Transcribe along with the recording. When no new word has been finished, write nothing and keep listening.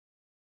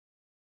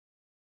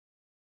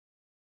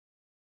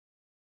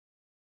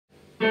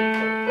Love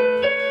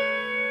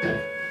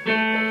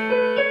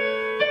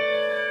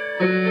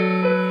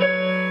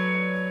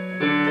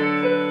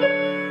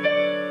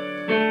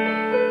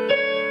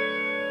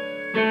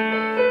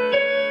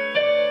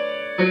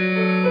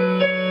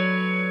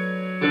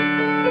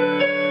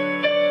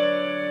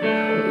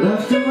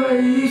the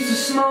way you used to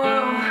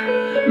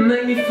smile,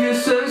 made me feel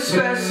so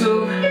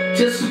special.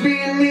 Just to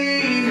be in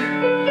need,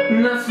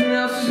 nothing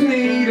else is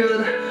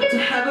needed. To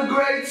have a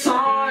great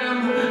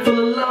time, full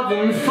of love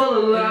and full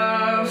of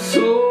life.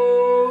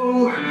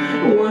 So,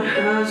 where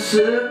has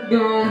it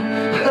gone?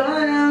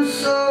 I am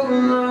so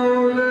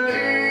lonely.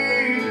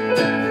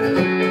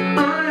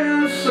 I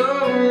am so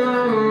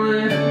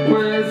lonely.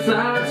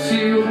 Without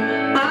you,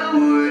 I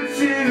would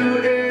do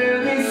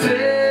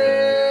anything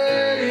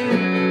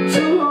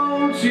to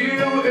hold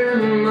you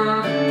in my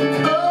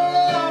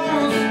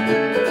arms.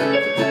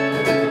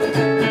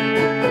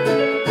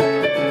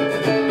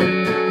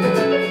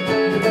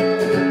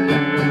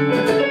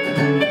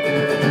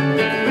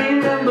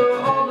 Remember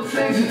all the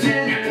things you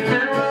did,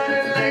 and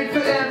running late for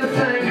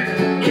everything.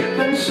 Kept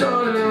on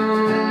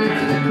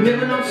shining,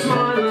 never not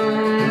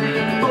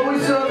smiling.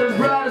 Always on the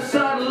brighter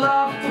side of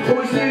life.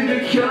 Always knew the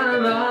kind